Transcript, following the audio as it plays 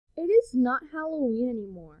is not Halloween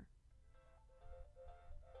anymore?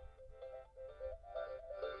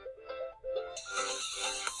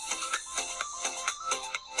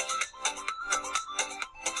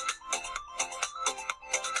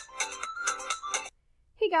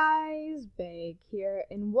 Hey guys, Beig here,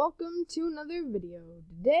 and welcome to another video.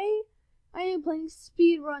 Today, I am playing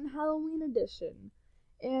Speedrun Halloween Edition,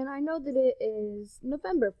 and I know that it is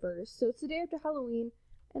November 1st, so it's the day after Halloween,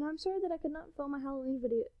 and I'm sorry that I could not film a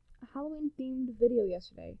Halloween-themed video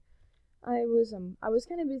yesterday. I was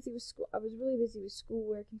kind of busy with school. I was really busy with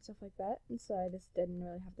schoolwork and stuff like that, and so I just didn't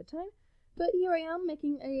really have the time. But here I am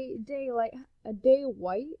making a day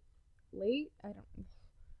late.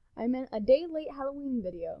 I meant a day late Halloween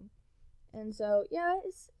video. And so, yeah,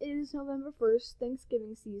 it is November 1st,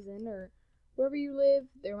 Thanksgiving season, or wherever you live,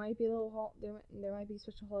 there might be there might be a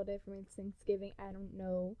special holiday for me. It's Thanksgiving, I don't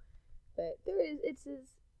know. But for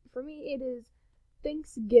me, it is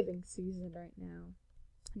Thanksgiving season right now.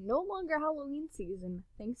 No longer Halloween season,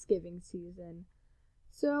 Thanksgiving season.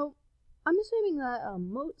 So, I'm assuming that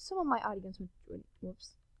some of my audience went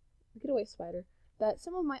get away, spider. That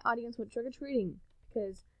some of my audience went trick-or-treating,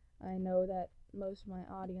 because I know that most of my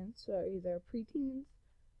audience are either preteens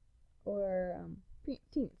or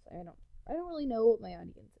teens. I don't really know what my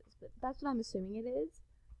audience is, but that's what I'm assuming it is.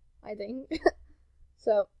 I think.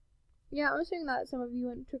 So, yeah, I'm assuming that some of you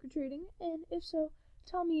went trick-or-treating, and if so,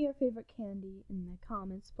 tell me your favorite candy in the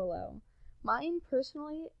comments below. Mine,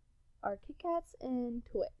 personally, are Kit Kats and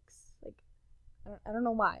Twix. Like, I don't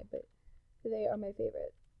know why, but they are my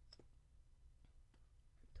favorite.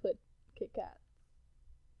 Kit Kat.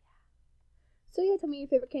 So yeah, tell me your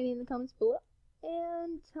favorite candy in the comments below,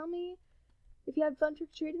 and tell me if you had fun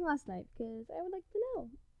trick-or-treating last night, because I would like to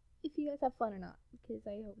know if you guys have fun or not, because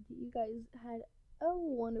I hope that you guys had a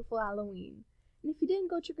wonderful Halloween. And if you didn't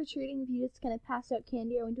go trick-or-treating, if you just kind of passed out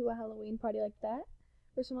candy or went to a Halloween party like that,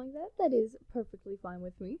 or something like that, that is perfectly fine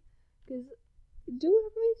with me, because do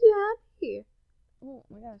whatever makes you happy. Oh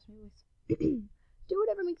my gosh, my voice. Do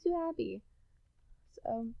whatever makes you happy.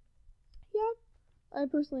 So, yeah. I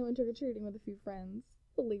personally went trick-or-treating with a few friends,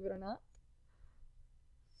 believe it or not.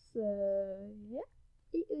 So, yeah,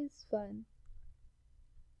 it is fun.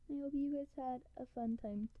 I hope you guys had a fun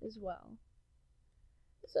time as well.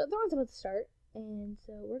 So, the round's about to start, and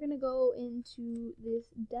so we're gonna go into this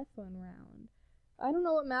death run round. I don't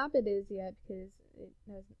know what map it is yet, because it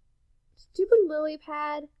has stupid lily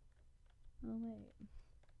pad. Oh,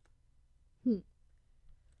 wait.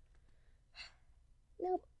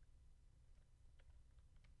 Nope.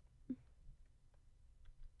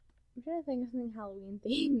 I'm trying to think of something Halloween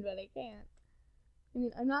themed, but I can't. I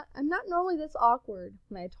mean, I'm not normally this awkward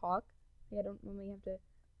when I talk. Like, I don't normally have to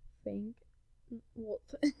think. Well,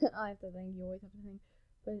 I have to think. You always have to think,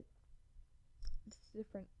 but it's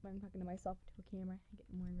different when I'm talking to myself to a camera. I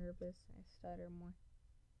get more nervous. I stutter more.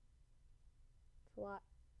 It's a lot.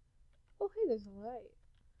 Oh, hey, there's a light.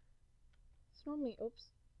 It's normally,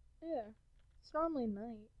 yeah. It's normally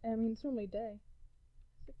night. I mean, it's normally day.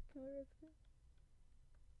 Is it color of it?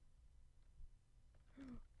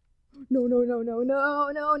 No.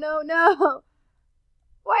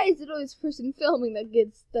 Why is it always the person filming that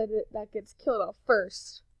gets killed off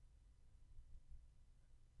first?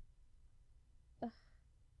 Ugh.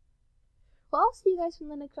 Well, I'll see you guys from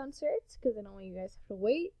the next concerts, because I don't want you guys have to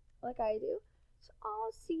wait like I do. So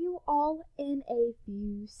I'll see you all in a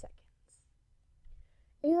few seconds.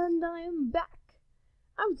 And I'm back.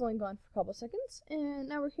 I was only gone for a couple seconds, and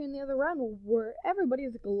now we're here in the other round where everybody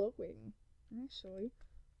is glowing, actually.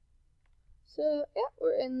 So, yeah,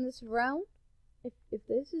 we're in this round. If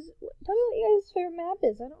this is... Tell me what your guys' favorite map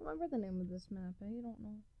is. I don't remember the name of this map. I don't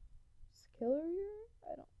know. Is Killer here?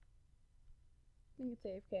 I think it's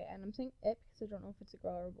AFK. And I'm saying it because I don't know if it's a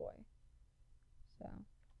girl or a boy. So.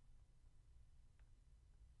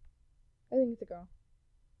 I think it's a girl.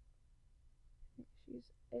 I think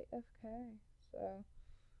she's AFK. So.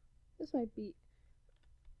 This might be...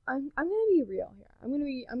 I'm gonna be real here. I'm gonna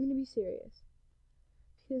be serious.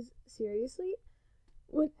 Because, seriously,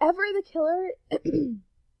 whenever the killer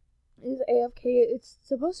is AFK, it's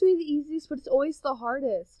supposed to be the easiest, but it's always the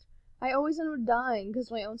hardest. I always end up dying because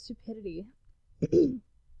of my own stupidity.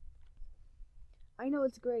 I know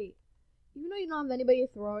it's great. Even though you don't have anybody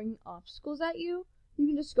throwing obstacles at you, you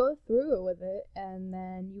can just go through with it, and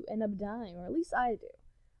then you end up dying, or at least I do.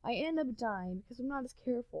 I end up dying because I'm not as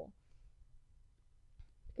careful.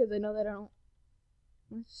 Because I know that I don't...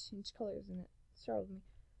 Let's change colors in it. Startled me.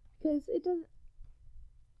 Because it doesn't...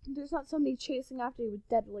 There's not somebody chasing after you with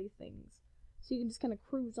deadly things. So you can just kind of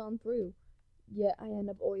cruise on through. Yet I end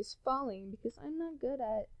up always falling because I'm not good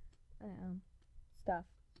at stuff.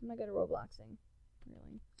 I'm not good at Robloxing,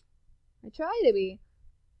 really. I try to be,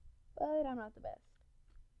 but I'm not the best.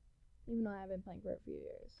 Even though I have been playing for a few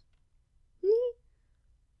years.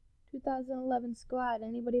 2011 squad,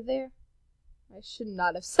 anybody there? I should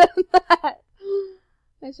not have said that.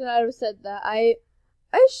 I should not have said that. I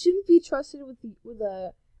shouldn't be trusted with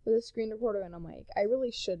a screen recorder and a mic. I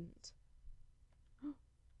really shouldn't. It's back.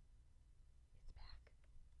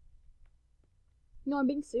 No, I'm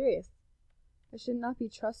being serious. I should not be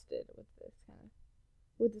trusted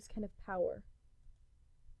with this kind of power.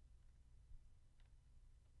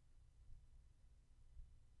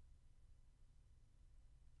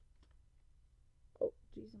 Oh,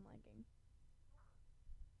 jeez, I'm lagging.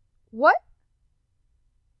 What?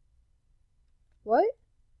 What?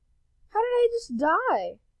 How did I just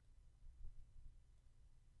die?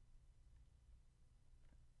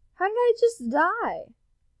 How did I just die?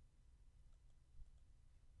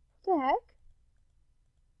 What the heck?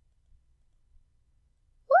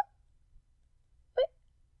 What? Wait.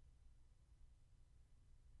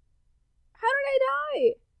 How did I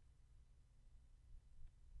die?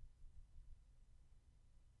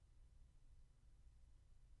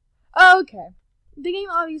 Okay. The game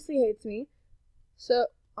obviously hates me. So,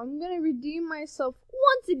 I'm gonna redeem myself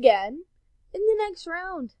once again in the next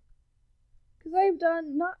round. Because I've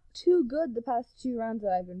done not too good the past 2 rounds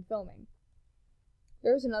that I've been filming.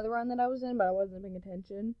 There was another round that I was in, but I wasn't paying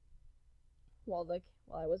attention. While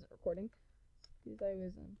I wasn't recording. Because I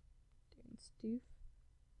was doing stuff.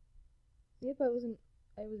 Yep, I wasn't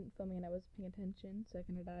filming and I wasn't paying attention, so I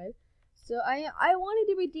kinda died. So I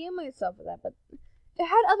wanted to redeem myself for that, but it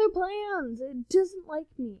had other plans. It doesn't like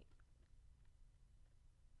me.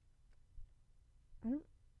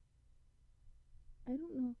 I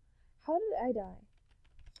don't know. How did I die?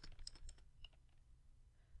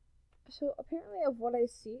 So apparently of what I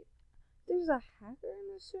see, there's a hacker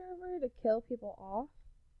in the server to kill people off.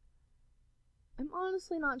 I'm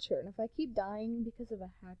honestly not sure, and if I keep dying because of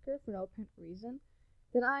a hacker for no apparent reason,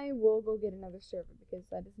 then I will go get another server, because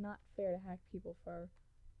that is not fair to hack people for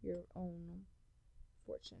your own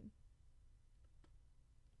fortune.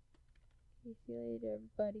 See you later,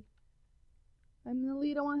 everybody. I'm the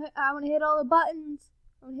lead. I want to hit all the buttons.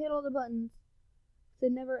 I want to hit all the buttons. So I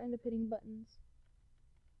never end up hitting buttons.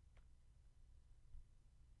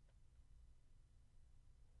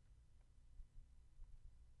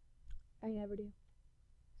 I never do.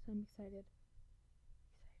 So I'm excited.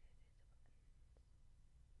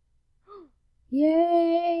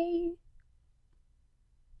 Yay!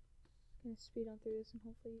 I'm gonna speed on through this and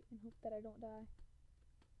hope that I don't die.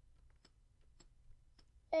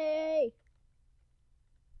 Hey!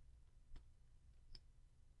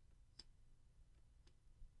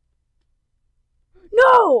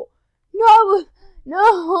 No! No!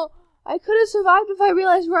 No! I could have survived if I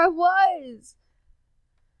realized where I was!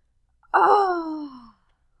 Oh,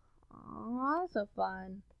 that's so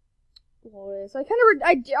fun. Glorious. I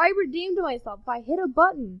redeemed myself. I hit a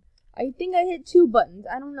button. I think I hit 2 buttons.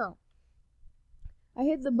 I don't know. I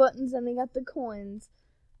hit the buttons and they got the coins.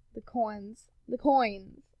 The coins.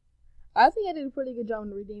 I think I did a pretty good job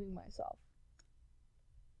in redeeming myself.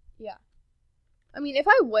 Yeah. I mean, if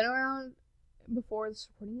I went around before this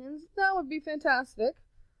recording ends, that would be fantastic.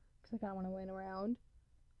 Because I kind of want to win around.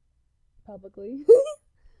 Publicly.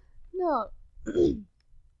 No.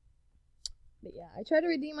 But yeah, I tried to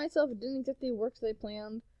redeem myself. It didn't exactly work as I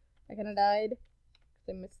planned. I kind of died. Because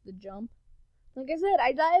I missed the jump. Like I said,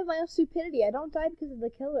 I die of my own stupidity. I don't die because of the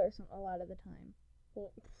killer a lot of the time.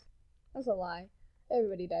 Well, that's a lie.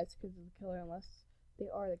 Everybody dies because of the killer unless they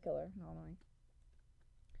are the killer, normally.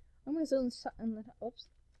 I'm gonna sit on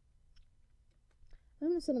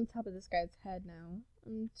top of this guy's head now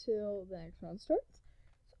until the next round starts.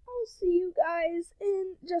 So I'll see you guys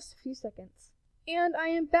in just a few seconds. And I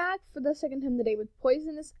am back for the second time today with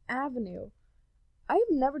Poisonous Avenue. I've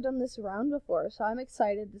never done this round before, so I'm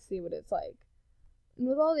excited to see what it's like. And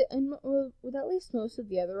with at least most of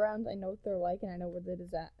the other rounds, I know what they're like, and I know where that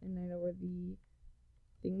is at, and I know where the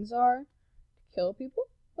things are to kill people.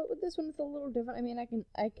 But with this one, it's a little different. I mean, I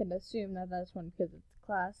can assume that that's one because it's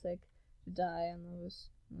classic to die on those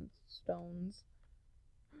stones.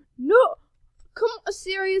 No, come on,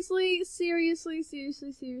 seriously.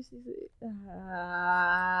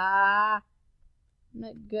 I'm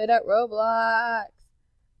not good at Roblox.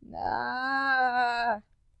 Nah.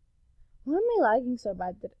 Why am I lagging so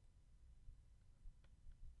bad?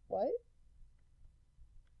 What?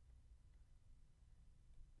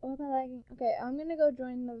 Why am I lagging? Okay, I'm gonna go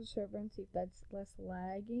join another server and see if that's less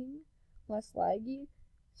laggy.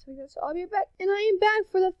 So I guess I'll be back. And I am back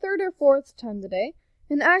for the 3rd or 4th time today.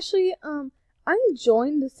 And actually, I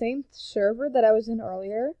joined the same server that I was in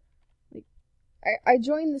earlier. Like, I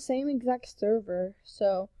joined the same exact server,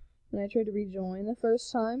 so when I tried to rejoin the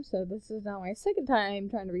first time, so this is now my second time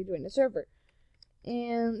trying to rejoin the server.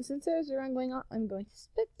 And since there's a run going on, I'm going to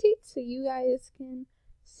spectate so you guys can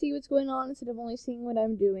see what's going on instead of only seeing what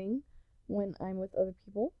I'm doing when I'm with other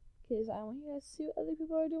people. Because I want you guys to see what other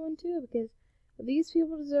people are doing too, because these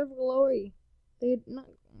people deserve glory. They not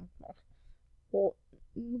well,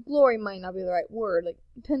 glory might not be the right word, like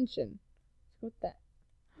attention. What's that?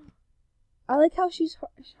 I like how she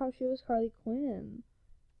was Harley Quinn.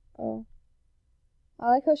 Oh, I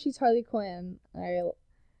like how she's Harley Quinn.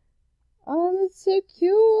 Oh, that's so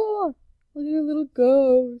cute. Look at her little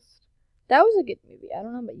ghost. That was a good movie. I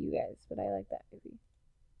don't know about you guys, but I like that movie.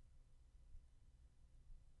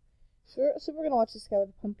 So we're gonna watch this guy with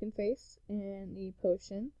a pumpkin face and the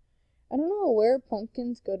potion. I don't know where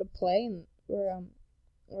pumpkins go to play and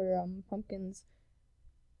where pumpkins,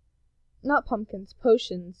 not pumpkins,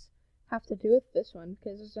 potions have to do with this one,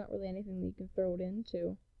 because there's not really anything that you can throw it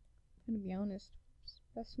into. I'm gonna be honest.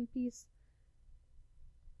 Rest in peace.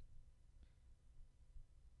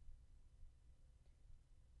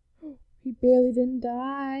 He barely didn't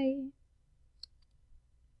die.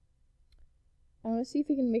 I want to see if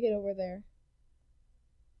he can make it over there.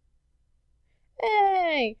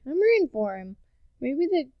 Hey! I'm rooting for him. Maybe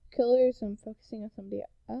the killers I'm focusing on somebody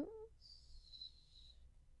else.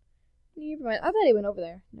 Never mind. I thought he went over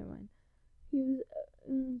there. Never mind. He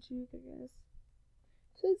was juke, I guess.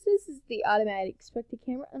 So this is the automatic spectate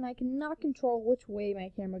camera, and I cannot control which way my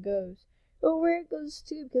camera goes, or where it goes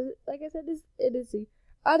to, because, like I said, it is the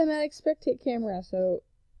automatic spectate camera. So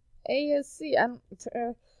ASC, I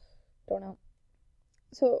don't know.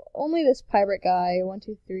 So only this pirate guy, 1,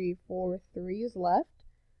 2, 3, 4, 3 is left.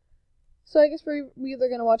 So I guess we're either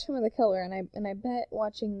gonna watch him or the killer, and I bet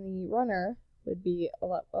watching the runner would be a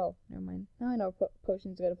lot. Oh, never mind. Now I know what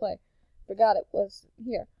potions go to play. Forgot it was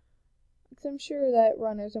here. Because I'm sure that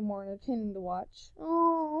runners are more entertaining to watch.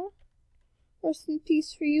 Oh, rest in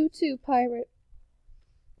peace for you too, pirate.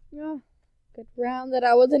 Yeah, good round that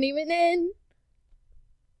I wasn't even in.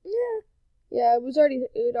 Yeah,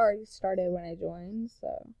 it already started when I joined,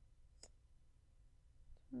 so.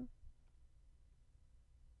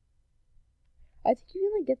 I think you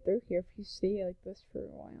can like get through here if you stay like this for a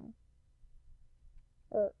while.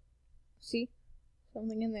 Or, see?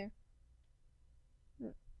 Something in there.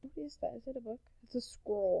 What is that? Is it a book? It's a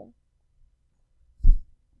scroll.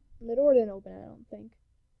 The door didn't open, I don't think.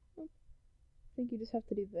 I think you just have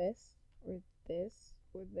to do this, or this,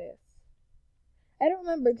 or this. I don't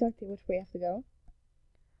remember exactly which way I have to go.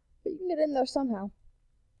 But you can get in there somehow.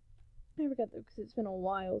 I never got there because it's been a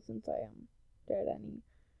while since I did anything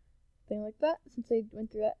like that. Since I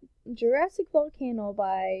went through that. Jurassic Volcano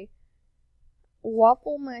by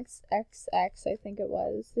Waffle Max XX, I think it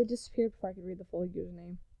was. They disappeared before I could read the full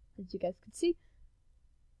username, as you guys could see.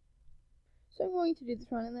 So I'm going to do this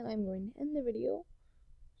one, and then I'm going to end the video.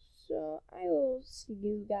 So I will see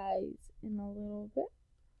you guys in a little bit.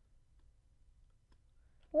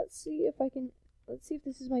 Let's see if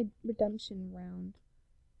this is my redemption round.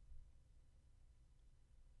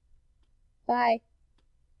 Bye.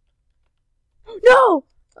 No!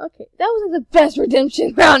 Okay, that was like the best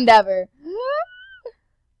redemption round ever.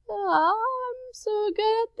 Oh, I'm so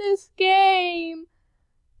good at this game.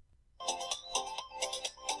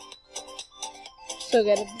 So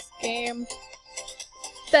good at this game.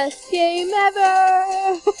 Best game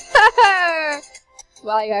ever!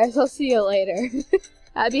 Bye guys, I'll see you later.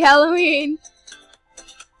 Happy Halloween!